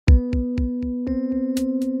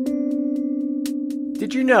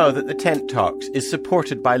Did you know that the Tent Talks is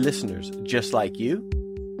supported by listeners just like you?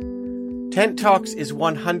 Tent Talks is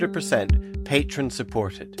 100% patron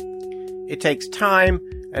supported. It takes time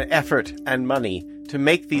and effort and money to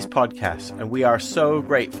make these podcasts, and we are so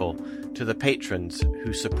grateful to the patrons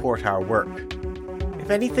who support our work. If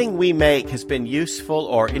anything we make has been useful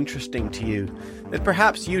or interesting to you, then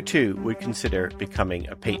perhaps you too would consider becoming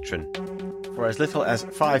a patron. For as little as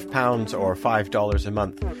 £5 or $5 a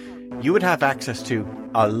month, you would have access to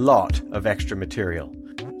a lot of extra material.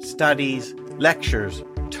 Studies, lectures,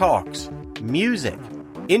 talks, music,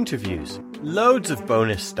 interviews, loads of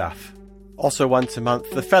bonus stuff. Also once a month,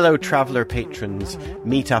 the fellow traveller patrons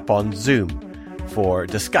meet up on Zoom for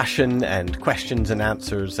discussion and questions and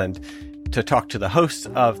answers, and to talk to the hosts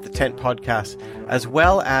of the Tent Podcast, as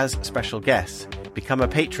well as special guests. Become a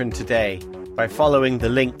patron today by following the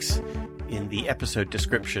links in the episode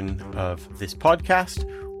description of this podcast,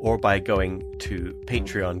 or by going to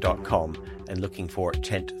patreon.com and looking for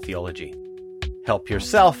Tent Theology. Help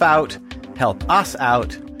yourself out, help us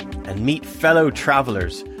out, and meet fellow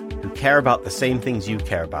travellers who care about the same things you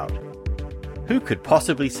care about. Who could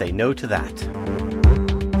possibly say no to that?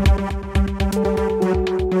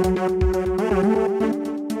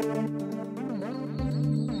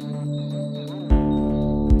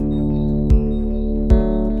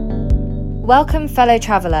 Welcome, fellow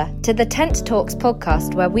traveller, to the Tent Talks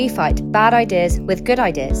podcast, where we fight bad ideas with good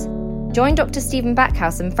ideas. Join Dr. Stephen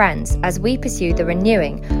Backhouse and friends as we pursue the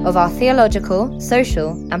renewing of our theological,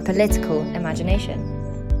 social and political imagination.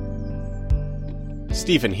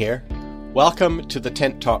 Stephen here. Welcome to the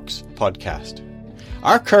Tent Talks podcast.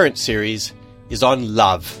 Our current series is on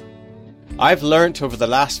love. I've learnt over the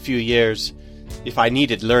last few years, if I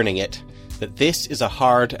needed learning it, that this is a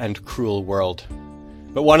hard and cruel world.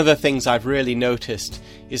 But one of the things I've really noticed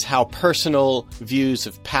is how personal views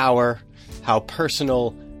of power, how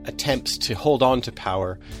personal attempts to hold on to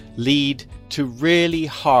power lead to really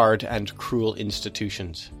hard and cruel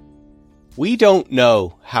institutions. We don't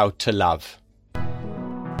know how to love.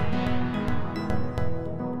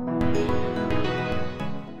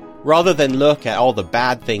 Rather than look at all the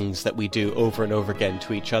bad things that we do over and over again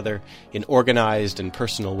to each other in organized and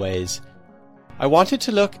personal ways, I wanted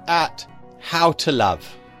to look at how to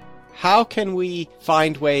love. How can we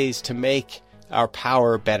find ways to make our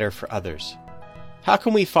power better for others? How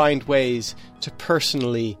can we find ways to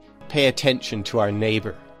personally pay attention to our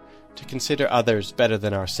neighbour, to consider others better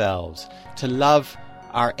than ourselves, to love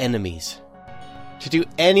our enemies? To do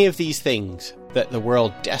any of these things that the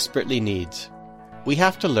world desperately needs, we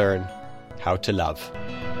have to learn how to love.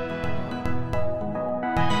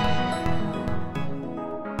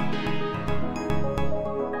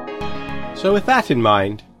 So with that in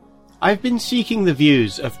mind, I've been seeking the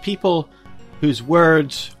views of people whose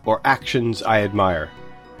words or actions I admire,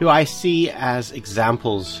 who I see as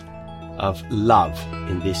examples of love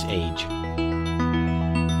in this age.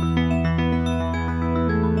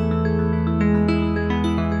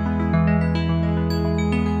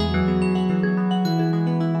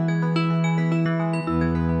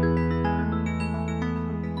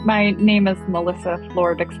 My name is Melissa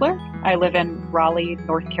Florer-Bixler. I live in Raleigh,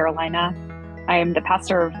 North Carolina. I am the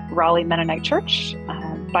pastor of Raleigh Mennonite Church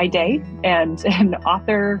by day, and an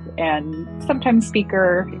author and sometimes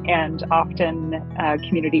speaker, and often a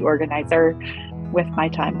community organizer with my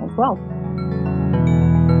time as well.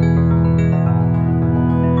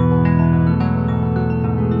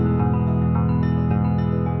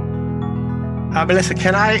 Melissa,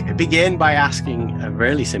 can I begin by asking a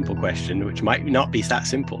really simple question, which might not be that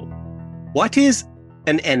simple? What is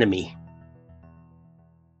an enemy?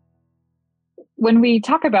 When we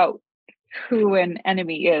talk about who an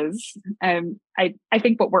enemy is, I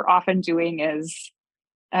think what we're often doing is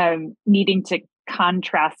needing to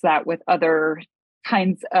contrast that with other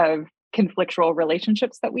kinds of conflictual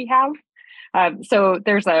relationships that we have. So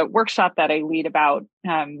there's a workshop that I lead about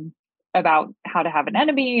how to have an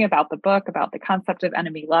enemy, about the book, about the concept of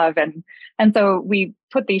enemy love. And so we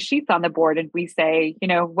put these sheets on the board and we say,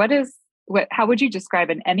 how would you describe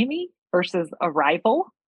an enemy versus a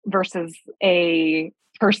rival versus a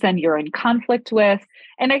person you're in conflict with?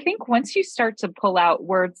 And I think once you start to pull out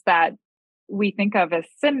words that we think of as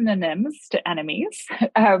synonyms to enemies,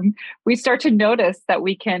 we start to notice that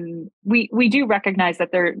we do recognize that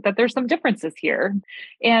there's some differences here.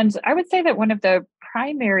 And I would say that one of the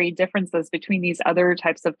primary differences between these other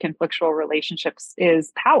types of conflictual relationships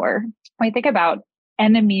is power. When I think about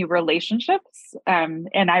enemy relationships, and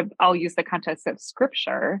I'll use the context of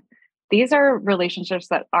Scripture, these are relationships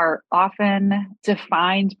that are often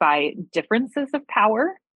defined by differences of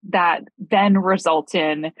power that then result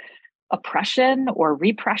in oppression or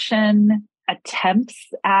repression, attempts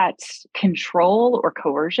at control or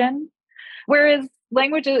coercion. Whereas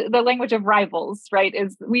the language of rivals, right,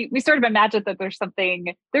 is we sort of imagine that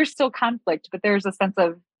there's still conflict, but there's a sense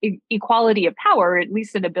of equality of power, at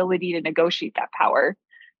least an ability to negotiate that power.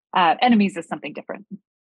 Enemies is something different.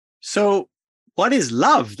 So what is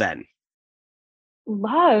love then?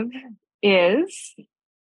 Love is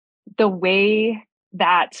the way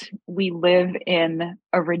that we live in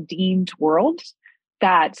a redeemed world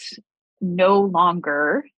that no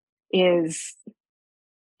longer is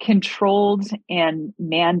controlled and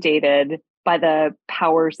mandated by the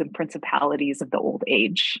powers and principalities of the old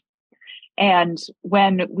age. And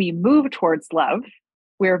when we move towards love,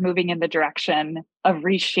 we're moving in the direction of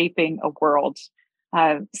reshaping a world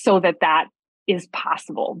so that is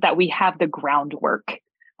possible, that we have the groundwork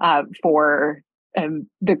for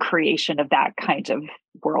the creation of that kind of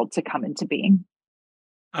world to come into being.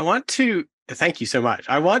 Thank you so much.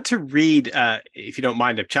 I want to read, if you don't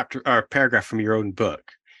mind, a chapter or a paragraph from your own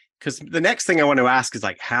book, because the next thing I want to ask is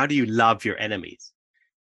how do you love your enemies?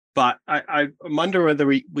 But I wonder whether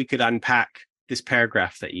we could unpack this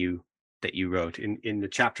paragraph that you wrote in the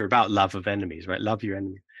chapter about love of enemies, right? Love your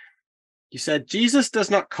enemies. You said, Jesus does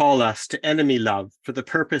not call us to enemy love for the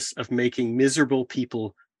purpose of making miserable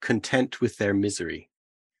people content with their misery.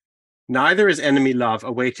 Neither is enemy love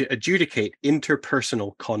a way to adjudicate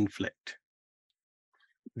interpersonal conflict.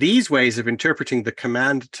 These ways of interpreting the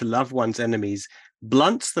command to love one's enemies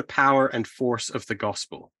blunts the power and force of the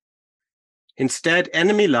gospel. Instead,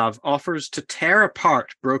 enemy love offers to tear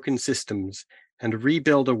apart broken systems and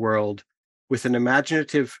rebuild a world with an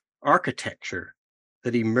imaginative architecture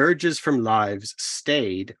that emerges from lives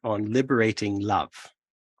stayed on liberating love.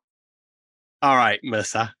 All right,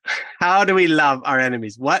 Melissa, how do we love our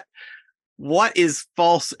enemies? What is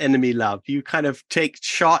false enemy love? You kind of take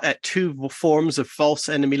shot at two forms of false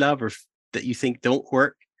enemy love or that you think don't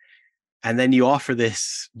work, and then you offer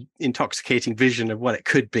this intoxicating vision of what it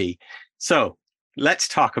could be. So let's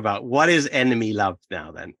talk about what is enemy love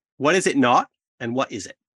now then. What is it not, and what is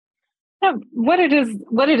it? What it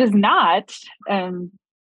is not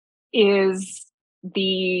is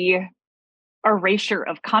the erasure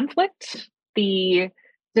of conflict, the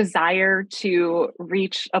desire to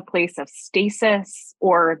reach a place of stasis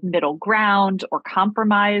or middle ground or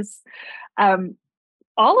compromise.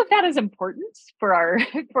 All of that is important for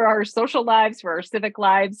our social lives, for our civic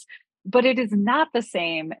lives, but it is not the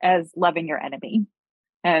same as loving your enemy.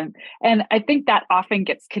 And I think that often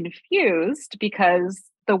gets confused because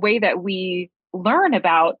the way that we learn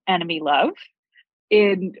about enemy love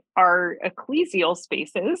in our ecclesial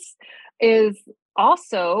spaces is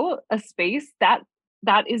also a space that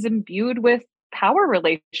is imbued with power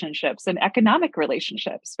relationships and economic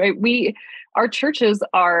relationships, right? Our churches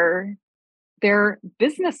they're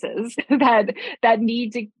businesses that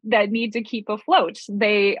need to keep afloat.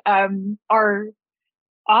 They are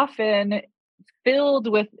often filled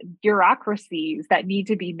with bureaucracies that need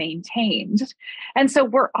to be maintained. And so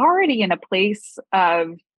we're already in a place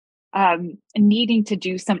of needing to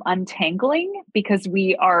do some untangling because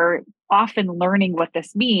we are often learning what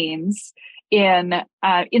this means in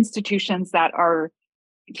institutions that are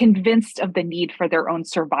convinced of the need for their own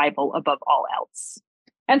survival above all else.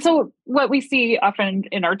 And so what we see often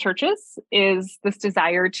in our churches is this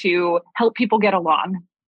desire to help people get along,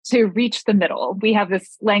 to reach the middle. We have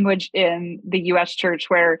this language in the US church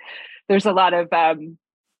where there's a lot of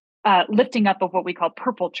lifting up of what we call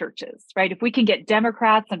purple churches, right? If we can get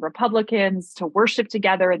Democrats and Republicans to worship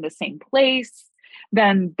together in the same place,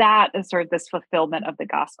 then that is sort of this fulfillment of the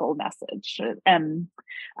gospel message. And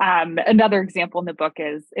another example in the book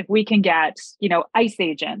is if we can get, ICE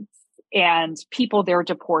agents and people they're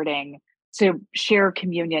deporting to share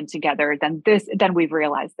communion together, then we've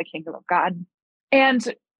realized the kingdom of God.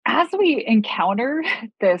 And as we encounter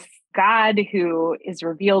this God who is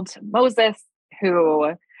revealed to Moses,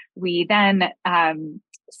 who we then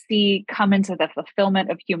see come into the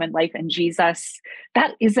fulfillment of human life in Jesus,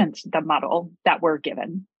 that isn't the model that we're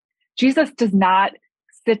given. Jesus does not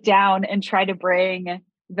sit down and try to bring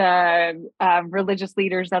the religious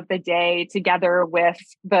leaders of the day together with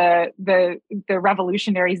the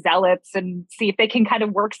revolutionary zealots and see if they can kind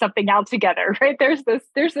of work something out together, right?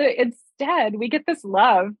 Instead, we get this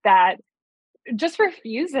love that just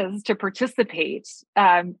refuses to participate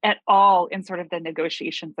at all in sort of the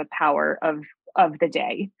negotiations of power of the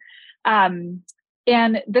day. And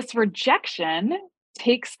this rejection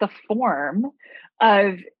takes the form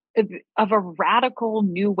of a radical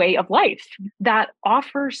new way of life that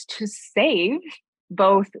offers to save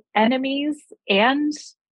both enemies and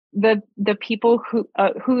the people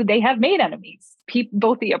who they have made enemies,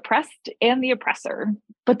 both the oppressed and the oppressor.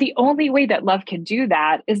 But the only way that love can do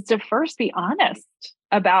that is to first be honest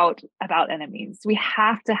about enemies. We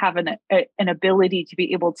have to have an ability to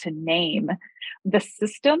be able to name the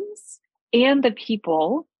systems and the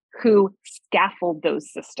people who scaffold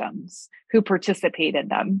those systems, who participate in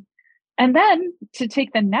them. And then to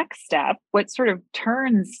take the next step, what sort of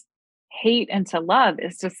turns hate into love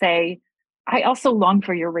is to say, I also long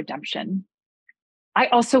for your redemption. I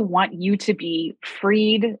also want you to be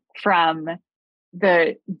freed from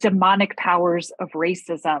the demonic powers of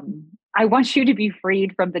racism. I want you to be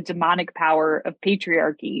freed from the demonic power of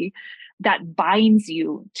patriarchy that binds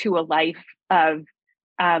you to a life of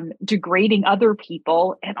degrading other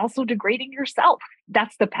people and also degrading yourself.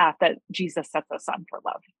 That's the path that Jesus sets us on for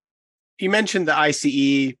love. You mentioned the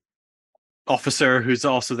ICE officer who's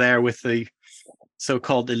also there with the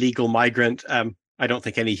so-called illegal migrant. I don't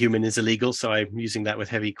think any human is illegal, so I'm using that with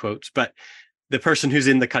heavy quotes, but the person who's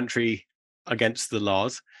in the country against the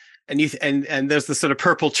laws. And there's the sort of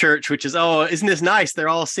purple church, which is, oh, isn't this nice? They're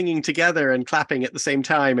all singing together and clapping at the same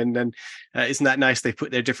time. And then isn't that nice? They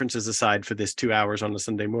put their differences aside for this 2 hours on a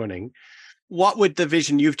Sunday morning. What would the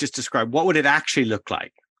vision you've just described, what would it actually look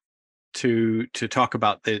like to talk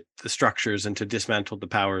about the structures and to dismantle the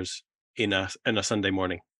powers in a Sunday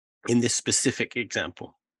morning in this specific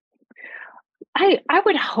example? I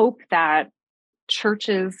would hope that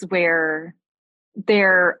churches where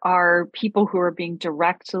there are people who are being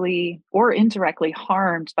directly or indirectly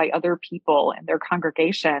harmed by other people in their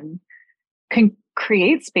congregation can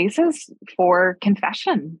create spaces for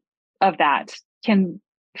confession of that, can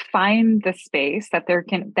find the space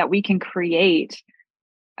that we can create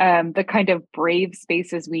the kind of brave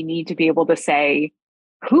spaces we need to be able to say,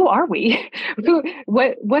 who are we?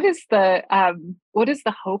 What is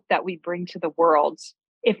the hope that we bring to the world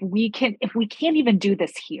if we can't even do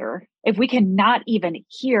this here, if we cannot even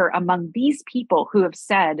hear among these people who have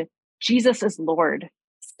said, Jesus is Lord,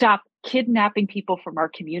 stop kidnapping people from our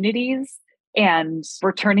communities and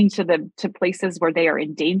returning to places where they are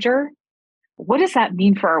in danger. What does that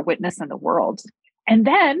mean for our witness in the world? And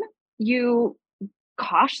then you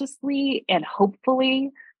cautiously and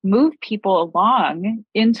hopefully move people along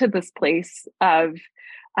into this place of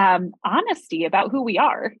honesty about who we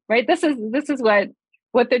are, right? This is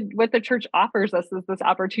what the church offers us, is this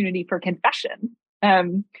opportunity for confession,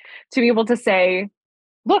 to be able to say,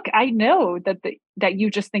 look, I know that you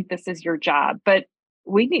just think this is your job, but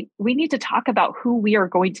we need to talk about who we are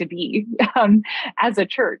going to be as a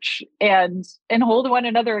church and hold one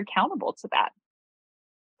another accountable to that.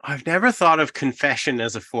 I've never thought of confession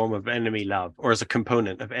as a form of enemy love or as a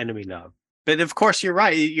component of enemy love. But of course, you're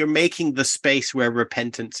right. You're making the space where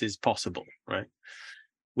repentance is possible, right?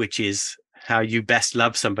 Which is how you best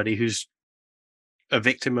love somebody who's a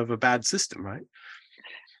victim of a bad system, right?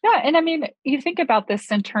 Yeah. And I mean, you think about this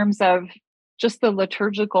in terms of just the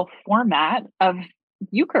liturgical format of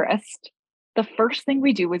Eucharist. The first thing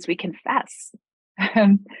we do is we confess.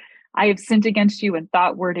 I have sinned against you in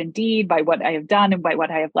thought, word, and deed, by what I have done and by what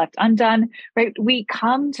I have left undone, right? We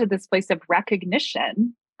come to this place of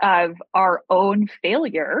recognition of our own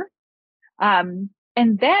failure. And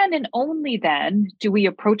then and only then do we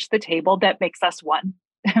approach the table that makes us one.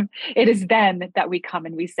 It is then that we come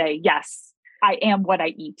and we say, yes, I am what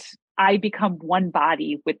I eat. I become one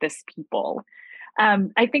body with this people.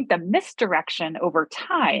 I think the misdirection over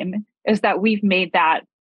time is that we've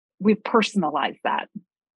personalized that.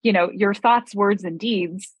 You know, your thoughts, words, and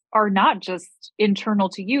deeds are not just internal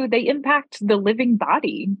to you. They impact the living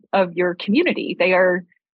body of your community.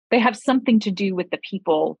 They have something to do with the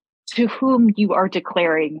people to whom you are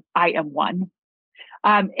declaring, I am one.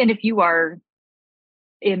 And if you are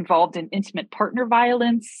involved in intimate partner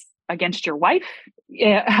violence against your wife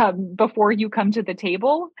before you come to the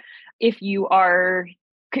table, if you are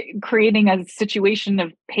creating a situation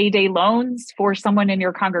of payday loans for someone in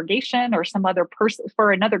your congregation or some other person, for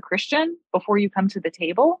another Christian before you come to the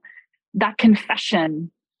table, that confession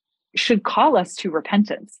should call us to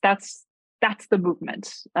repentance. That's the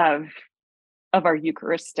movement of our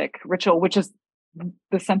Eucharistic ritual, which is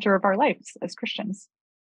the center of our lives as Christians.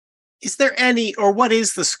 Is there any, or what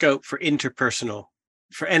is the scope for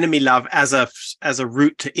for enemy love as a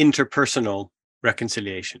route to interpersonal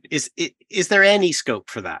reconciliation? Is there any scope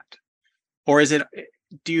for that? Or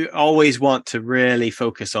do you always want to really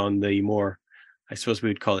focus on the more, I suppose we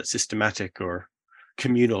would call it systematic or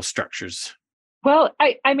communal structures? Well,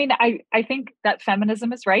 I think that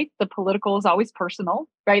feminism is right. The political is always personal,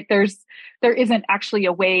 right? There isn't actually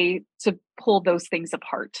a way to pull those things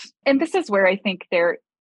apart. And this is where I think there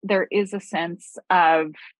is a sense of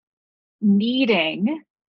needing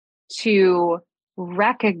to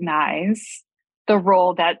recognize the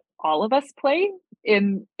role that all of us play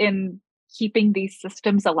in keeping these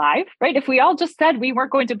systems alive, right? If we all just said we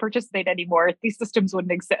weren't going to participate anymore, these systems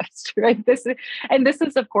wouldn't exist, right? This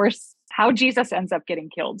is, of course, how Jesus ends up getting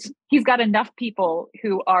killed. He's got enough people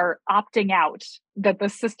who are opting out that the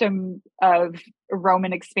system of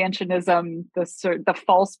Roman expansionism, the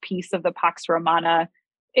false peace of the Pax Romana,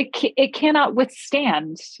 it cannot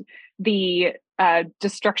withstand the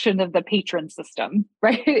destruction of the patron system,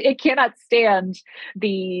 right? It cannot stand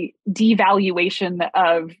the devaluation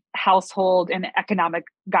of household and economic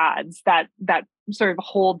gods that sort of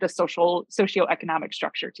hold the socioeconomic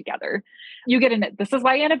structure together. This is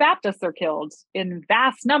why Anabaptists are killed in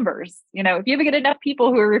vast numbers. If you get enough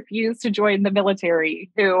people who refuse to join the military,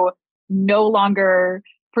 who no longer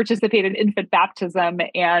participate in infant baptism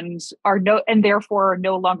and therefore are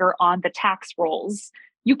no longer on the tax rolls,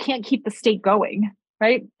 you can't keep the state going,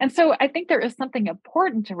 right? And so I think there is something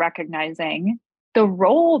important to recognizing the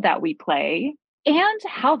role that we play and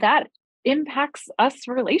how that impacts us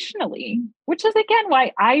relationally, which is, again,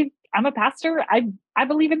 why I'm a pastor. I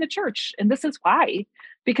believe in the church. And this is why,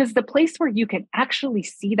 because the place where you can actually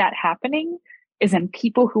see that happening is in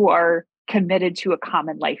people who are committed to a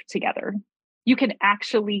common life together. You can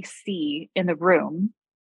actually see in the room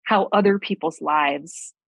how other people's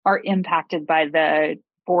lives are impacted by the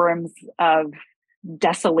forms of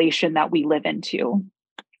desolation that we live into.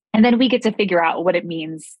 And then we get to figure out what it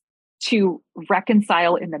means to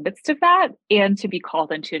reconcile in the midst of that and to be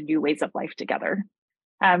called into new ways of life together,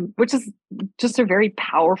 which is just a very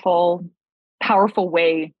powerful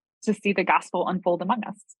way to see the gospel unfold among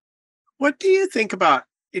us. What do you think about,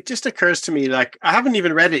 it just occurs to me, like, I haven't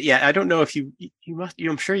even read it yet. I don't know if you must,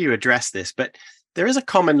 I'm sure you address this, but there is a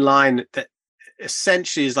common line that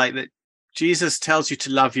essentially is like that Jesus tells you to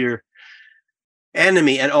love your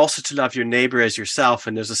enemy and also to love your neighbor as yourself.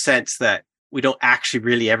 And there's a sense that we don't actually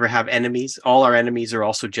really ever have enemies. All our enemies are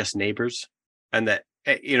also just neighbors. And that,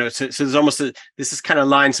 so there's almost this is kind of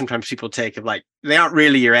line sometimes people take of like, they aren't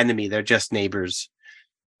really your enemy. They're just neighbors.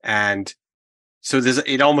 And so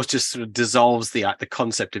it almost just sort of dissolves the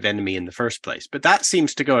concept of enemy in the first place. But that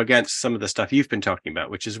seems to go against some of the stuff you've been talking about,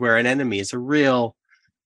 which is where an enemy is a real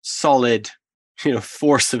solid,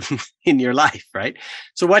 force in your life, right?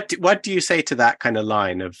 So what do you say to that kind of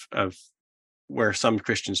line of where some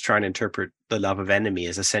Christians try and interpret the love of enemy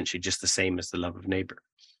as essentially just the same as the love of neighbor?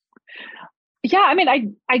 Yeah, I mean,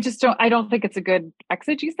 I don't think it's a good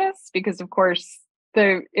exegesis, because of course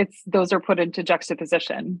those are put into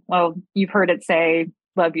juxtaposition. Well, you've heard it say,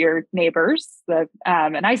 love your neighbors,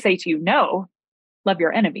 and I say to you, no, love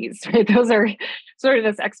your enemies, right? Those are sort of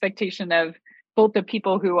this expectation of both the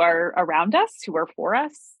people who are around us, who are for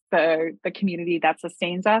us, the community that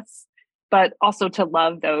sustains us, but also to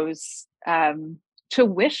love those, to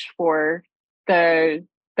wish for the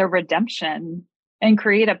redemption and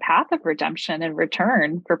create a path of redemption and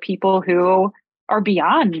return for people who are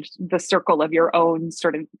beyond the circle of your own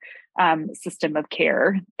sort of system of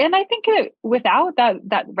care. And I think without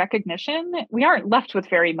that recognition, we aren't left with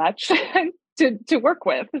very much to work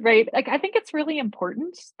with, right? Like, I think it's really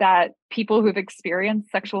important that people who've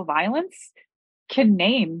experienced sexual violence can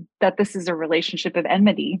name that this is a relationship of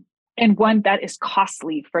enmity and one that is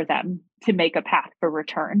costly for them to make a path for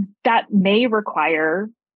return. That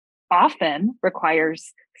often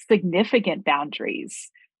requires significant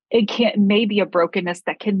boundaries. It may be a brokenness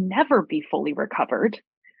that can never be fully recovered,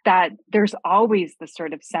 that there's always the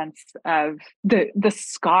sort of sense of the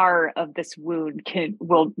scar of this wound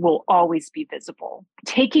will always be visible.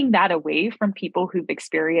 Taking that away from people who've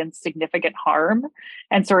experienced significant harm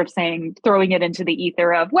and sort of throwing it into the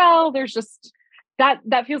ether of, well, there's just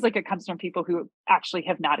that feels like it comes from people who actually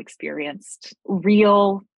have not experienced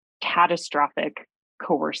real catastrophic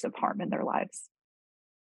coercive harm in their lives.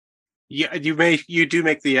 Yeah, you do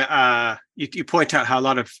make the you point out how a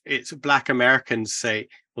lot of Black Americans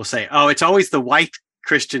will say, oh, it's always the white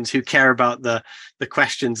Christians who care about the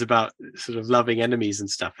questions about sort of loving enemies and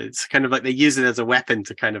stuff. It's kind of like they use it as a weapon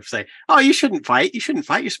to kind of say, oh, you shouldn't fight.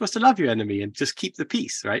 You're supposed to love your enemy and just keep the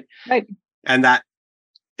peace, right? Right. And that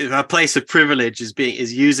a place of privilege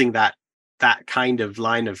is using that kind of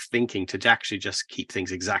line of thinking to actually just keep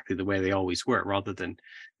things exactly the way they always were, rather than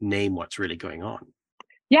name what's really going on.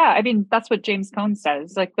 Yeah, I mean, that's what James Cone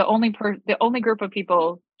says. Like, the only group of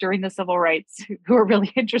people during the civil rights who are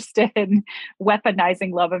really interested in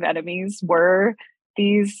weaponizing love of enemies were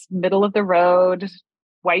these middle of the road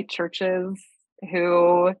white churches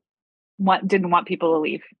who didn't want people to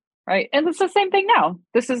leave, right? And it's the same thing now.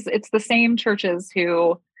 It's the same churches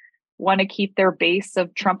who want to keep their base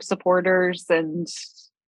of Trump supporters and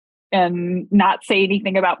not say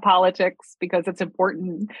anything about politics because it's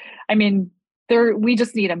important. I mean, we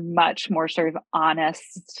just need a much more sort of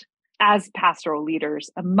honest, as pastoral leaders,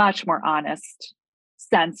 a much more honest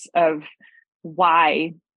sense of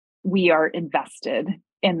why we are invested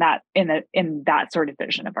in that sort of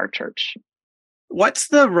vision of our church. What's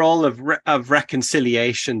the role of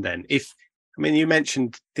reconciliation then? You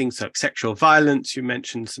mentioned things like sexual violence, you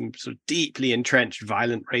mentioned some sort of deeply entrenched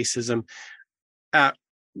violent racism.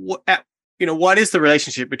 What is the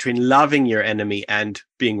relationship between loving your enemy and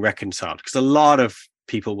being reconciled? Because a lot of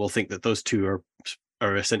people will think that those two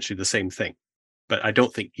are essentially the same thing, but I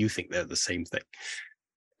don't think you think they're the same thing.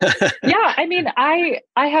 Yeah, I mean, I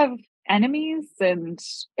have enemies,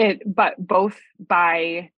 but both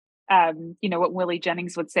by what Willie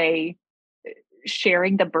Jennings would say,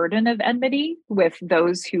 sharing the burden of enmity with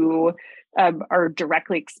those who are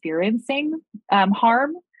directly experiencing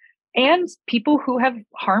harm, and people who have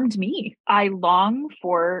harmed me. I long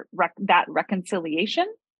for that reconciliation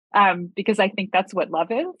because I think that's what love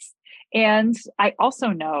is. And I also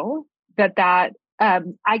know that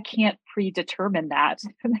I can't predetermine that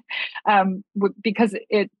because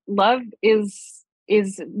love is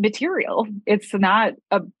material. It's not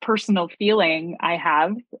a personal feeling I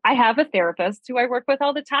have. I have a therapist who I work with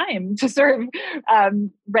all the time to sort of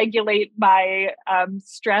regulate my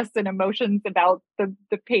stress and emotions about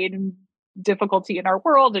the pain and difficulty in our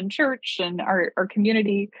world and church and our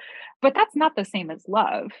community. But that's not the same as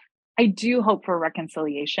love. I do hope for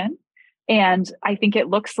reconciliation. And I think it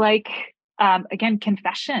looks like, again,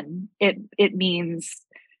 confession. It means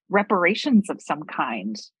reparations of some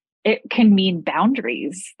kind. It can mean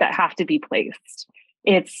boundaries that have to be placed.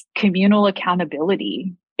 It's communal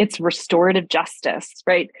accountability. It's restorative justice,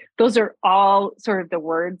 right? Those are all sort of the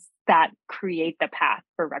words that create the path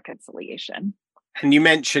for reconciliation. And you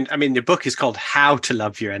mentioned, the book is called How to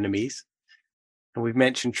Love Your Enemies. And we've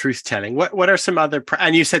mentioned truth telling. What are some other,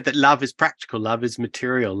 and you said that love is practical, love is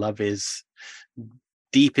material, love is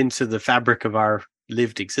deep into the fabric of our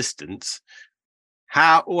lived existence.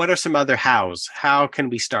 What are some other hows? How can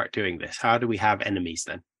we start doing this? How do we have enemies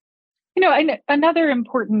then? Another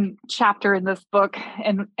important chapter in this book,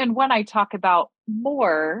 and one I talk about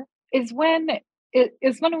more, is when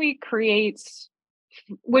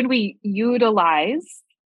we utilize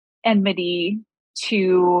enmity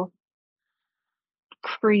to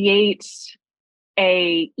create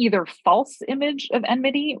a either false image of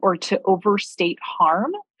enmity or to overstate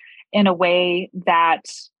harm in a way that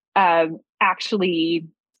actually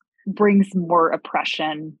brings more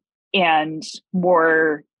oppression and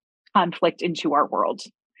more conflict into our world.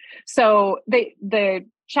 So the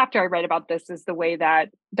chapter I write about this is the way that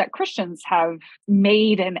Christians have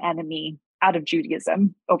made an enemy out of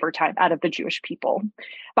Judaism over time, out of the Jewish people,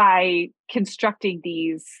 by constructing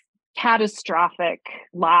these catastrophic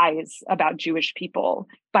lies about Jewish people,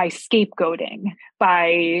 by scapegoating,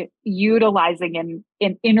 by utilizing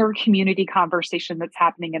an inner community conversation that's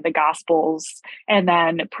happening in the Gospels, and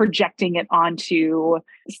then projecting it onto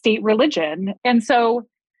state religion. And so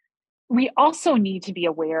we also need to be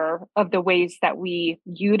aware of the ways that we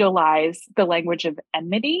utilize the language of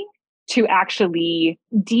enmity to actually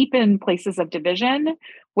deepen places of division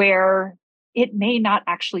where it may not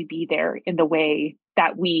actually be there in the way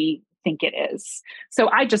that we think it is. So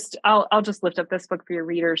I'll just lift up this book for your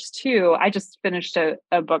readers too. I just finished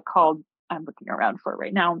a book called, I'm looking around for it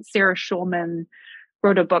right now. Sarah Schulman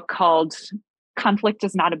wrote a book called Conflict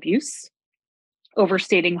is Not Abuse: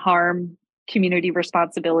 Overstating Harm, Community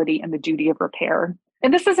Responsibility, and the Duty of Repair.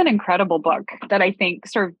 And this is an incredible book that I think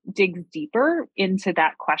sort of digs deeper into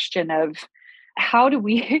that question of how do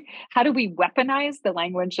we weaponize the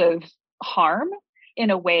language of harm in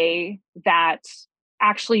a way that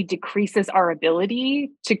actually decreases our ability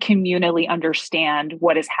to communally understand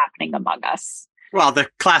what is happening among us. Well, the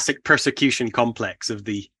classic persecution complex of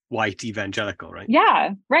the white evangelical, right?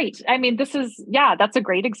 Yeah, right. That's a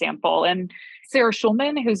great example. And Sarah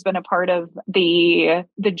Schulman, who's been a part of the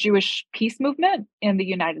Jewish peace movement in the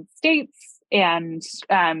United States and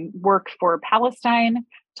work for Palestine,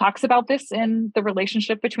 talks about this in the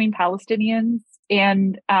relationship between Palestinians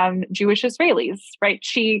and Jewish Israelis, right?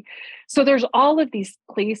 So there's all of these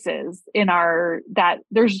places that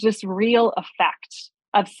there's this real effect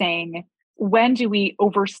of saying, when do we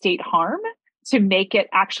overstate harm to make it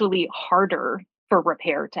actually harder for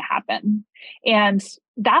repair to happen? And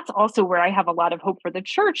that's also where I have a lot of hope for the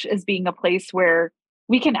church, as being a place where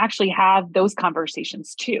we can actually have those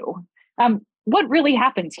conversations too. What really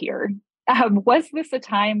happens here? Was this a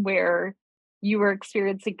time where you were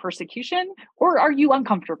experiencing persecution, or are you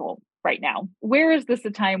uncomfortable right now? Where is this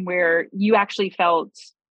a time where you actually felt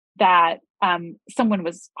that someone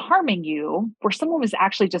was harming you, or someone was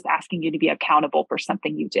actually just asking you to be accountable for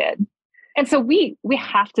something you did? And so we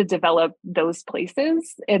have to develop those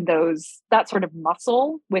places and that sort of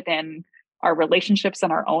muscle within our relationships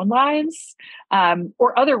and our own lives,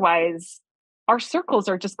 or otherwise our circles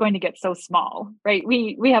are just going to get so small, right?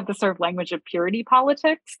 We have the sort of language of purity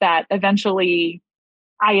politics that eventually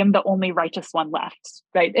I am the only righteous one left,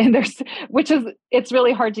 right? And it's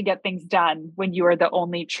really hard to get things done when you are the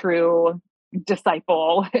only true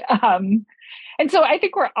disciple. And so I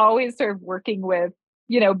think we're always sort of working with,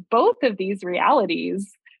 both of these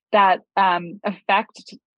realities that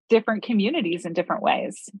affect different communities in different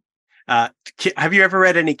ways. Have you ever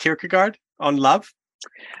read any Kierkegaard on love?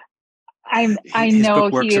 I know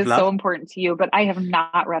he is so important to you, but I have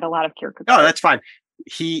not read a lot of Kierkegaard. Oh, that's fine.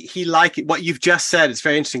 He what you've just said. It's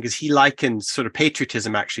very interesting because he likens sort of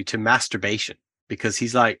patriotism actually to masturbation, because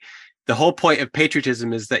he's like, the whole point of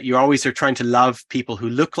patriotism is that you always are trying to love people who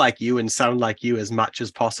look like you and sound like you as much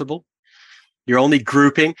as possible. You're only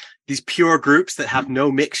grouping these pure groups that have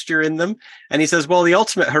no mixture in them. And he says, well, the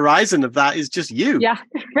ultimate horizon of that is just you. Yeah,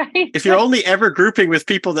 right. If you're only ever grouping with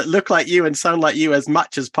people that look like you and sound like you as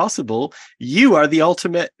much as possible, you are the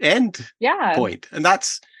ultimate end point. And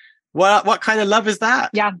that's what kind of love is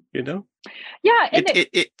that? Yeah. Yeah. And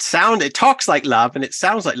it talks like love and it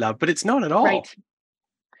sounds like love, but it's not at all. Right.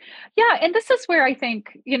 Yeah. And this is where I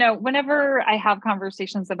think, whenever I have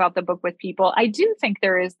conversations about the book with people, I do think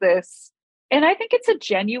there is this, and I think it's a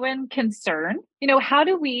genuine concern. How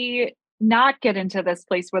do we not get into this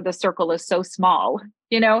place where the circle is so small?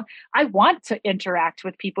 I want to interact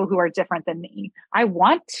with people who are different than me. I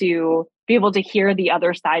want to be able to hear the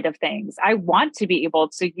other side of things. I want to be able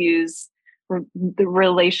to use the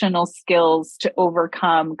relational skills to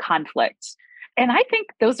overcome conflict. And I think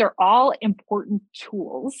those are all important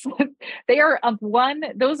tools. They are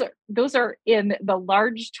those are in the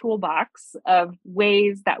large toolbox of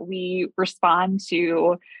ways that we respond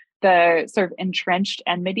to the sort of entrenched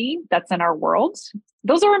enmity that's in our world.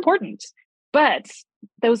 Those are important, but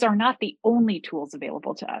those are not the only tools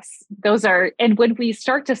available to us. And when we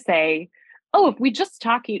start to say, oh, if we just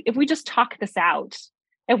talk this out,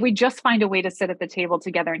 if we just find a way to sit at the table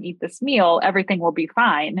together and eat this meal, everything will be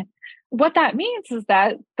fine. What that means is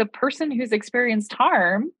that the person who's experienced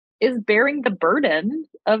harm is bearing the burden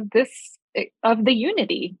of the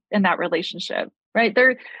unity in that relationship, right?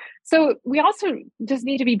 So we also just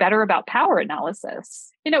need to be better about power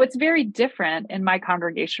analysis. It's very different in my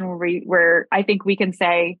congregation where I think we can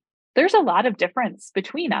say there's a lot of difference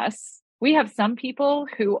between us. We have some people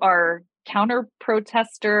who are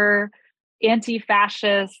counter-protester,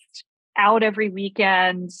 anti-fascist, out every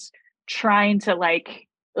weekend, trying to like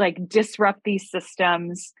disrupt these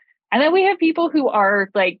systems. And then we have people who are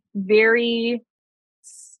like very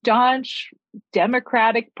staunch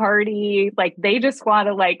Democratic Party, like they just want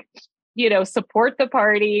to support the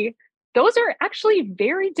party. Those are actually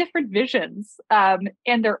very different visions. And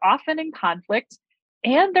they're often in conflict,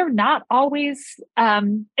 and they're not always,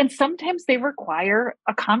 and sometimes they require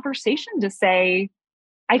a conversation to say,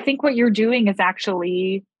 I think what you're doing is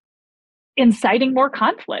actually inciting more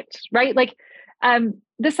conflict, right? Like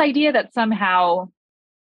this idea that somehow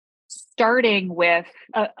starting with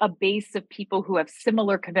a base of people who have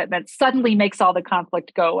similar commitments suddenly makes all the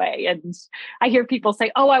conflict go away. And I hear people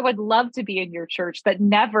say, oh, I would love to be in your church that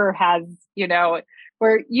never has,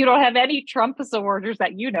 where you don't have any Trump supporters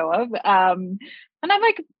that you know of. And I'm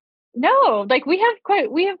like, no, like we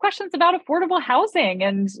have questions about affordable housing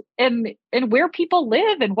and where people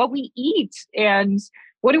live and what we eat and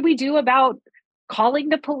what do we do about calling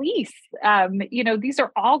the police. These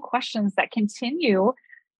are all questions that continue,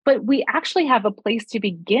 but we actually have a place to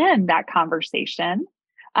begin that conversation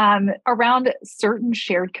around certain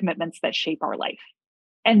shared commitments that shape our life.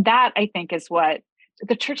 And that, I think, is what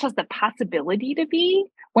the church has the possibility to be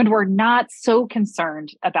when we're not so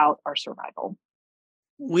concerned about our survival.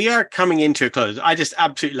 We are coming into a close. I just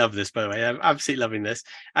absolutely love this, by the way. I'm absolutely loving this.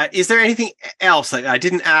 Is there anything else that I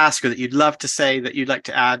didn't ask or that you'd love to say that you'd like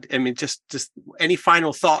to add? I mean, just any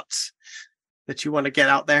final thoughts that you want to get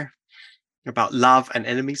out there about love and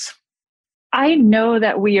enemies? I know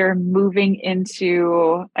that we are moving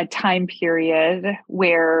into a time period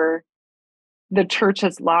where the church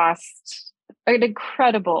has lost an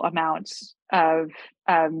incredible amount of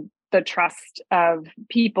the trust of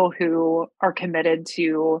people who are committed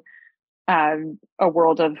to a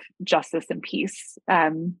world of justice and peace.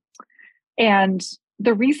 And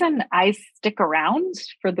the reason I stick around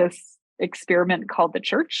for this experiment called the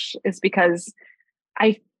church is because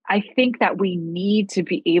I I think that we need to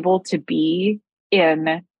be able to be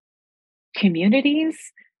in communities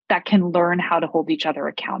that can learn how to hold each other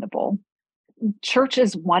accountable. Church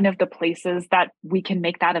is one of the places that we can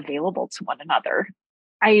make that available to one another.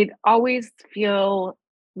 I always feel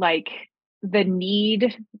like the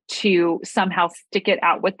need to somehow stick it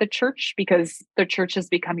out with the church because the church has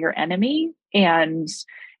become your enemy. And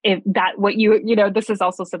if that this is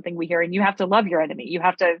also something we hear, and you have to love your enemy. You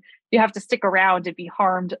have to stick around and be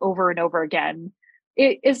harmed over and over again.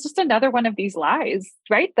 It is just another one of these lies,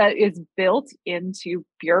 right? That is built into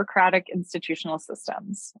bureaucratic institutional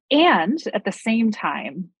systems. And at the same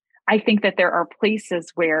time, I think that there are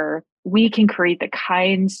places where we can create the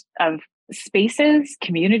kind of spaces,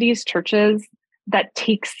 communities, churches that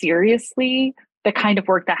take seriously the kind of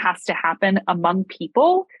work that has to happen among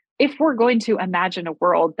people if we're going to imagine a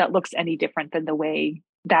world that looks any different than the way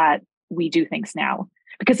that we do things now.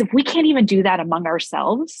 Because if we can't even do that among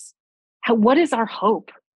ourselves, what is our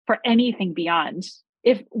hope for anything beyond?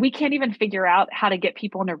 If we can't even figure out how to get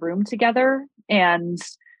people in a room together and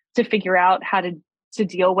to figure out how to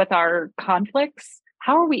deal with our conflicts,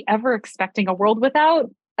 how are we ever expecting a world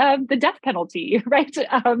without the death penalty, right?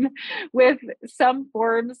 With some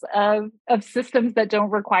forms of systems that don't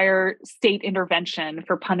require state intervention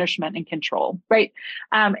for punishment and control, right?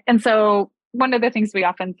 And so one of the things we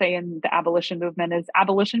often say in the abolition movement is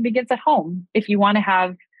abolition begins at home. If you want to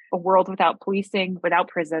have a world without policing, without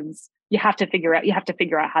prisons, you have to figure out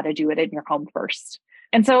how to do it in your home first.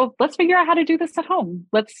 And so let's figure out how to do this at home.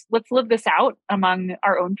 Let's live this out among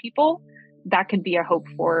our own people. That could be a hope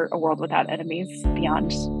for a world without enemies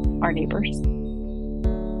beyond our neighbors.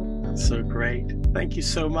 That's so great. Thank you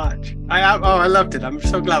so much. I loved it. I'm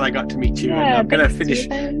so glad I got to meet you. And I'm going to finish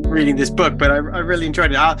reading this book, but I really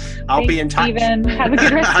enjoyed it. I'll be in touch. Stephen. Have a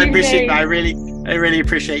good rest of your day. I really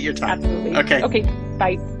appreciate your time. Absolutely. Okay,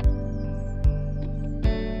 bye.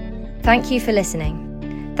 Thank you for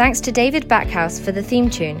listening. Thanks to David Backhouse for the theme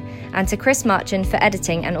tune and to Chris Marchand for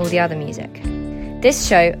editing and all the other music. This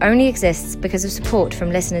show only exists because of support from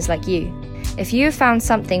listeners like you. If you have found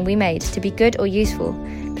something we made to be good or useful,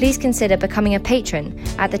 please consider becoming a patron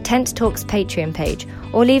at the Tent Talks Patreon page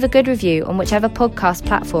or leave a good review on whichever podcast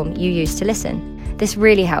platform you use to listen. This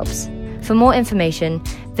really helps. For more information,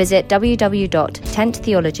 visit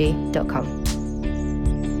www.tenttheology.com.